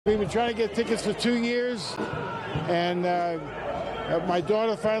We've been trying to get tickets for 2 years, and my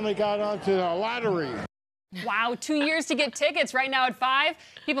daughter finally got onto the lottery. Wow, 2 years to get tickets. Right now at 5,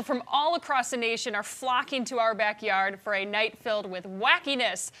 people from all across the nation are flocking to our backyard for a night filled with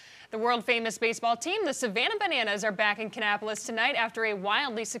wackiness. The world-famous baseball team, the Savannah Bananas, are back in Kannapolis tonight after a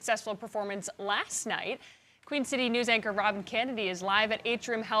wildly successful performance last night. Queen City News anchor Robin Kennedy is live at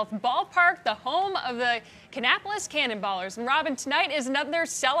Atrium Health Ballpark, the home of the Kannapolis Cannonballers. And Robin, tonight is another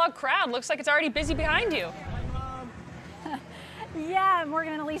sellout crowd. Looks like it's already busy behind you. Yeah,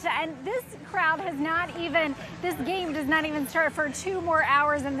 Morgan and Alicia, and this crowd has this game does not even start for 2 more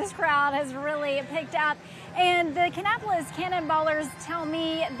hours, and this crowd has really picked up. And the Kannapolis Cannonballers tell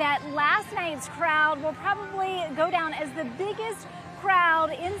me that last night's crowd will probably go down as the biggest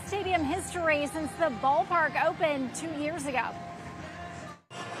crowd in stadium history since the ballpark opened 2 years ago.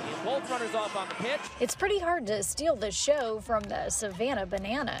 Both runners off on the pitch. It's pretty hard to steal the show from the Savannah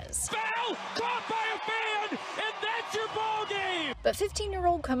Bananas. Foul! Caught by a fan, and that's your ball game! But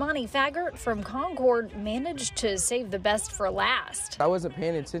 15-year-old Kamani Faggart from Concord managed to save the best for last. I wasn't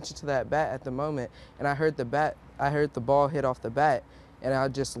paying attention to that bat at the moment, and I heard the ball hit off the bat. And I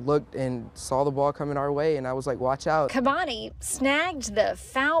just looked and saw the ball coming our way, and I was like, watch out. Kamani snagged the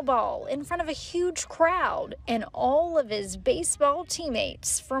foul ball in front of a huge crowd and all of his baseball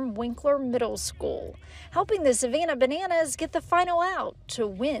teammates from Winkler Middle School, helping the Savannah Bananas get the final out to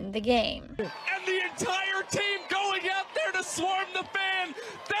win the game. And the entire team going out there to swarm the fan.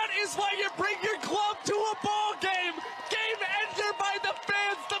 That is why you bring your club to a ball game. Game ended by the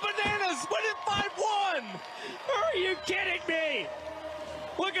fans. The Bananas win it 5-1. Are you kidding me?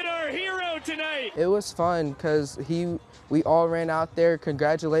 Look at our hero tonight. It was fun because we all ran out there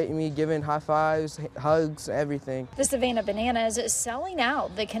congratulating me, giving high fives, hugs, everything. The Savannah Bananas selling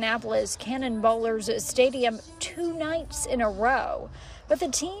out the Kannapolis Cannonballers Stadium 2 nights in a row. But the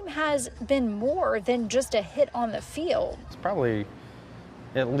team has been more than just a hit on the field. It's probably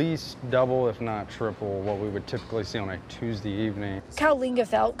at least double, if not triple, what we would typically see on a Tuesday evening. Cal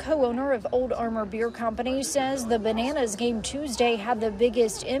Lingefeld, co-owner of Old Armor Beer Company, says the Bananas game Tuesday had the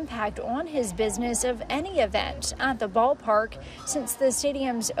biggest impact on his business of any event at the ballpark since the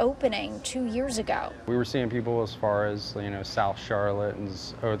stadium's opening 2 years ago. We were seeing people as far as, South Charlotte and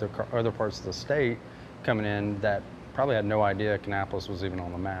other parts of the state coming in that probably had no idea Kannapolis was even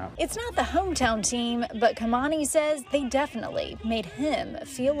on the map. It's not the hometown team, but Kamani says they definitely made him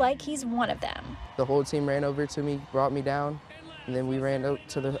feel like he's one of them. The whole team ran over to me, brought me down, and then we ran up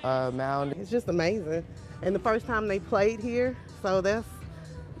to the mound. It's just amazing. And the first time they played here, so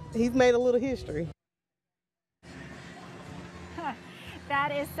he's made a little history.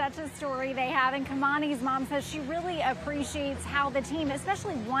 That is such a story they have, and Kamani's mom says she really appreciates how the team,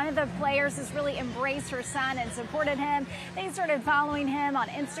 especially one of the players, has really embraced her son and supported him. They started following him on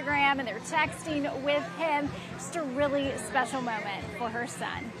Instagram and they're texting with him. Just a really special moment for her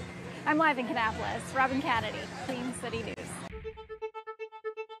son. I'm live in Kannapolis. Robin Kennedy, Queen City News.